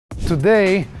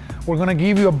today we're gonna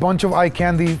give you a bunch of eye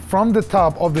candy from the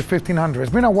top of the 1500.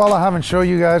 It's been a while I haven't shown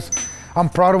you guys. I'm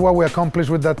proud of what we accomplished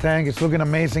with that tank. It's looking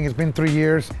amazing. It's been 3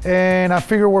 years. And I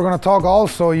figure we're gonna talk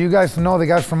also, you guys know the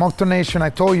guys from Octonation, I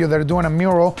told you they're doing a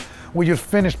mural. We just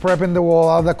finished prepping the wall,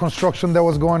 all the construction that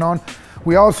was going on.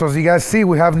 We also, as you guys see,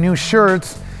 we have new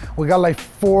shirts. We got like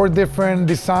 4 different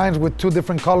designs with 2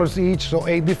 different colors each, so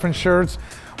 8 different shirts.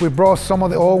 We brought some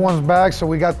of the old ones back, so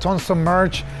we got tons of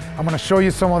merch. I'm gonna show you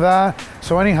some of that.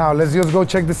 So anyhow, let's just go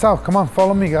check this out. Come on,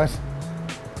 follow me, guys.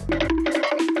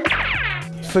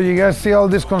 So you guys see all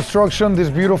this construction, this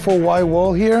beautiful white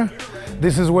wall here.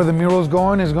 This is where the mural is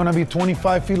going. It's gonna be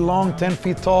 25 feet long, 10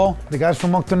 feet tall. The guys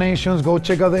from Octonations, go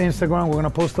check out the Instagram. We're gonna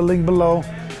post the link below.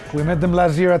 We met them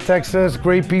last year at Texas,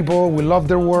 great people. We love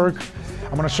their work.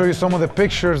 I'm gonna show you some of the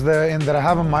pictures that I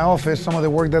have in my office, some of the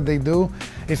work that they do.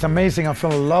 It's amazing, I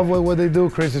fell in love with what they do.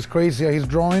 Chris is crazy, he's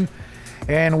drawing.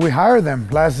 And we hired them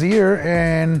last year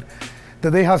and the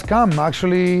day has come.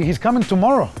 Actually, he's coming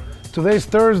tomorrow. Today's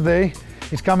Thursday.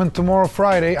 He's coming tomorrow,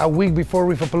 Friday, a week before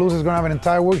Reef is gonna have an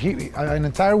entire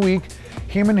week.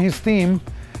 Him and his team,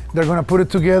 they're gonna put it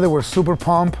together. We're super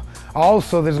pumped.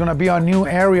 Also, there's gonna be a new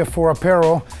area for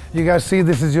apparel. You guys see,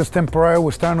 this is just temporary.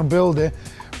 We're starting to build it.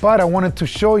 But I wanted to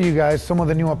show you guys some of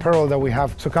the new apparel that we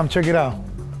have. So come check it out.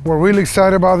 We're really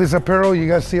excited about this apparel. You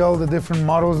guys see all the different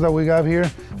models that we got here.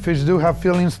 Fish do have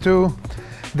feelings too.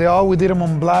 We did them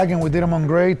on black and we did them on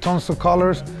gray, tons of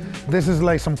colors. This is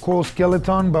like some cool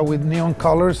skeleton, but with neon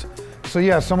colors. So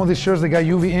yeah, some of these shirts, they got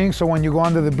UV ink, so when you go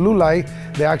under the blue light,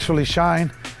 they actually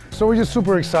shine. So we're just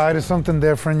super excited, something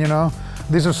different, you know.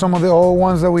 These are some of the old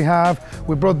ones that we have.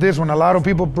 We brought this one. A lot of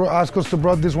people asked us to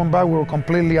bring this one back. We were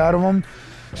completely out of them.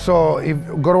 So if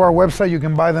go to our website, you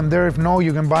can buy them there. If no,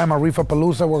 you can buy them at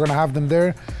Reefapalooza. We're gonna have them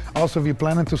there. Also, if you're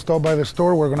planning to stop by the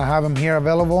store, we're gonna have them here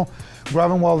available. Grab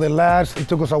them while they last. It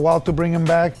took us a while to bring them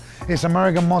back. It's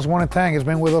America's Most Wanted Tank. It's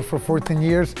been with us for 14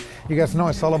 years. You guys know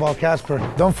it's all about Casper.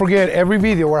 Don't forget, every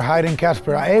video we're hiding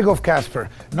Casper, an egg of Casper.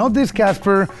 Not this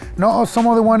Casper, not some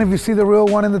other one. If you see the real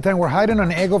one in the tank, we're hiding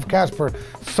an egg of Casper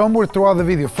somewhere throughout the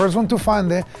video. First one to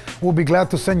find it, we'll be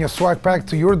glad to send you a swag pack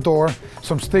to your door,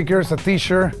 some stickers, a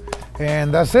t-shirt,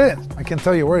 and that's it. I can't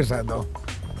tell you where it's at though.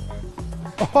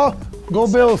 Oh, go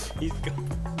Bills.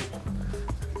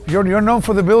 You're known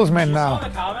for the Bills, man, now. You saw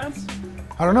the comments?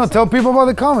 I don't know. Tell people about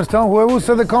the comments. Tell them whoever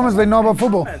said the comments, they know about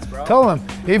football. Tell them.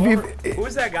 Who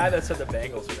was that guy that said the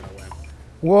Bengals were going to win?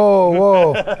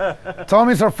 Whoa.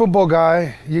 Tommy's our football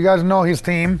guy. You guys know his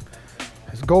team.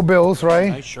 It's Go Bills, right?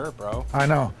 Nice shirt, bro. I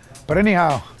know. But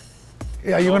anyhow,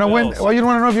 yeah, you're going to win. Well, you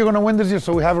want to know if you're going to win this year,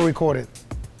 so we have it recorded.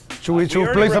 Should we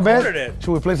place a bet?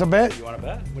 Should we place a bet? You want to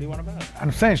bet? What do you want to bet?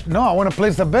 I'm saying, no, I want to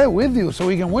place a bet with you so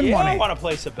we can win money. I don't want to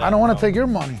place a bet. I don't want to take your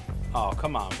money. Oh,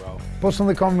 come on, bro. Post in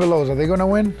the comment below. Are they going to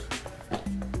win?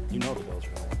 You know the Bills are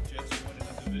going to win. Jets are winning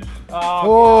the division.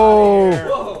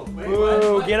 Oh,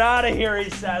 Whoa, get out of here,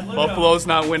 he said. Look Buffalo's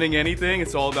not winning anything.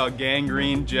 It's all about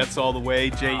gangrene, Jets all the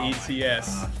way, Jets.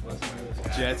 Jets.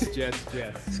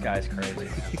 This guy's crazy.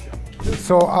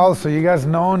 So also, you guys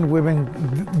know, we've been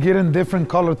getting different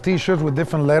colored t-shirts with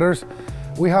different letters.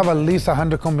 We have at least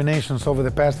 100 combinations over the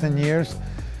past 10 years.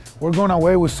 We're going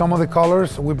away with some of the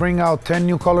colors. We bring out 10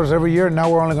 new colors every year.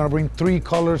 Now we're only going to bring 3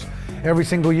 colors every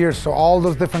single year. So all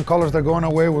those different colors that are going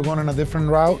away, we're going on a different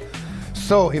route.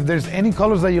 So if there's any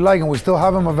colors that you like and we still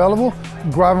have them available,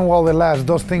 grab them while they last.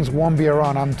 Those things won't be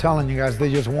around. I'm telling you guys,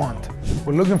 they just won't.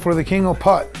 We're looking for the king of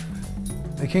putt,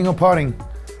 the king of putting.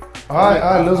 All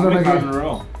right, let's go. 5 in a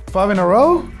row. 5 in a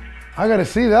row? I gotta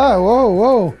see that.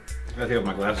 Whoa. I gotta take off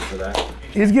my glasses for that.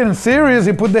 He's getting serious.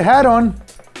 He put the hat on.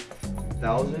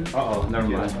 1,000? Uh-oh, never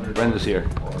mind. Brenda's here.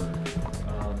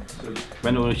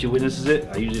 Brenda, when she witnesses it,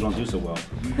 I usually don't do so well.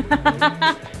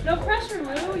 No pressure,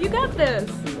 Lou. You got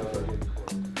this.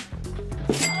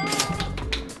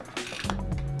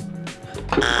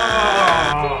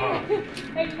 Oh.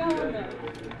 Hey, you got one there.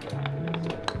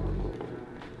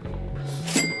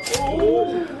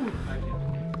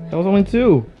 That was only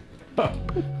 2.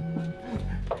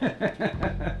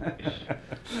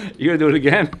 You gonna do it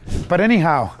again? But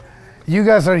anyhow, you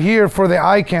guys are here for the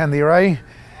eye candy, right?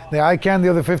 The eye candy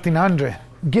of the 1500.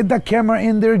 Get that camera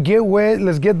in there, get wet,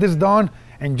 let's get this done.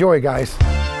 Enjoy, guys.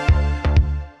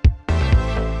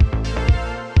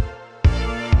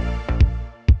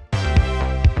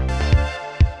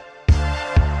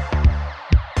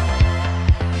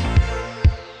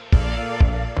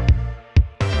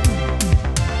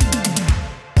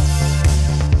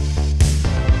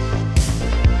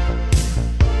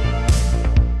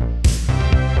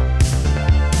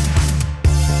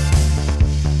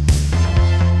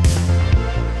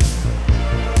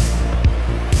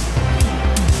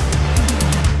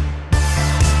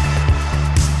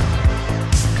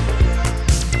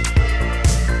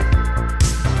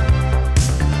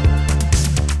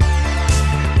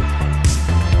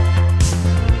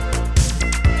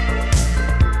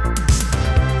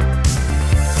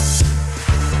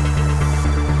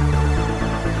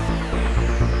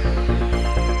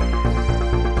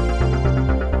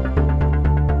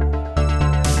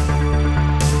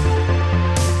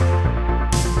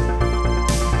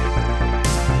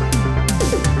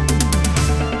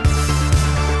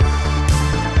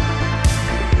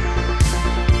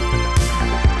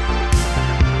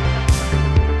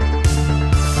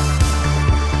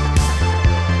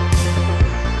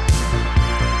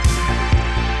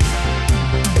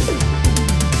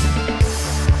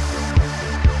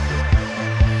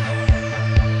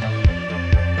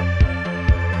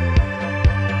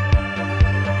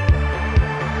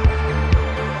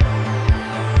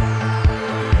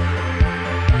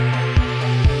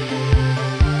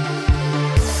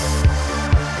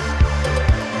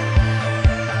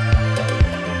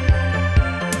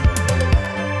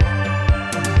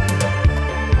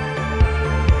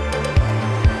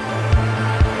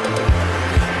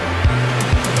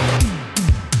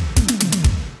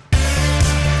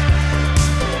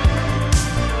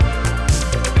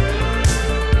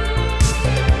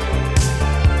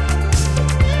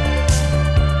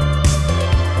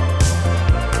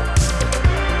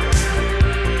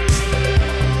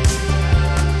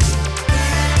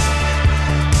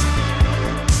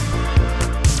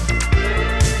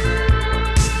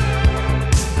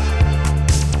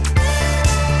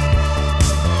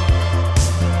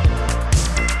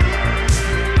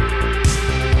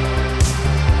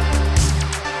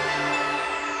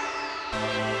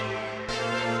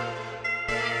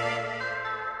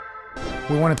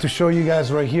 We wanted to show you guys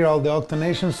right here all the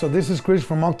Octonation. So this is Chris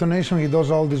from Octonation. He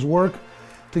does all this work.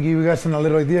 To give you guys a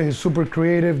little idea, he's super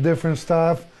creative, different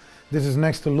stuff. This is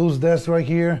next to Lou's desk right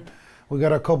here. We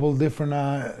got a couple different,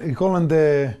 he call them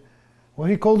the, what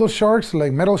he called those sharks?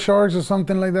 Like metal sharks or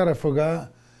something like that, I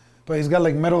forgot. But he's got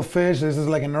like metal fish. This is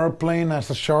like an airplane as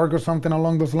a shark or something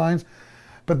along those lines.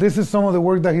 But this is some of the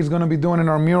work that he's gonna be doing in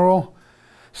our mural.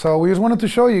 So we just wanted to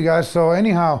show you guys. So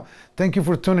anyhow, thank you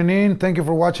for tuning in. Thank you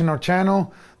for watching our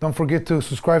channel. Don't forget to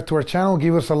subscribe to our channel,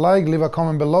 give us a like, leave a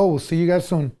comment below. We'll see you guys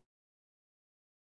soon.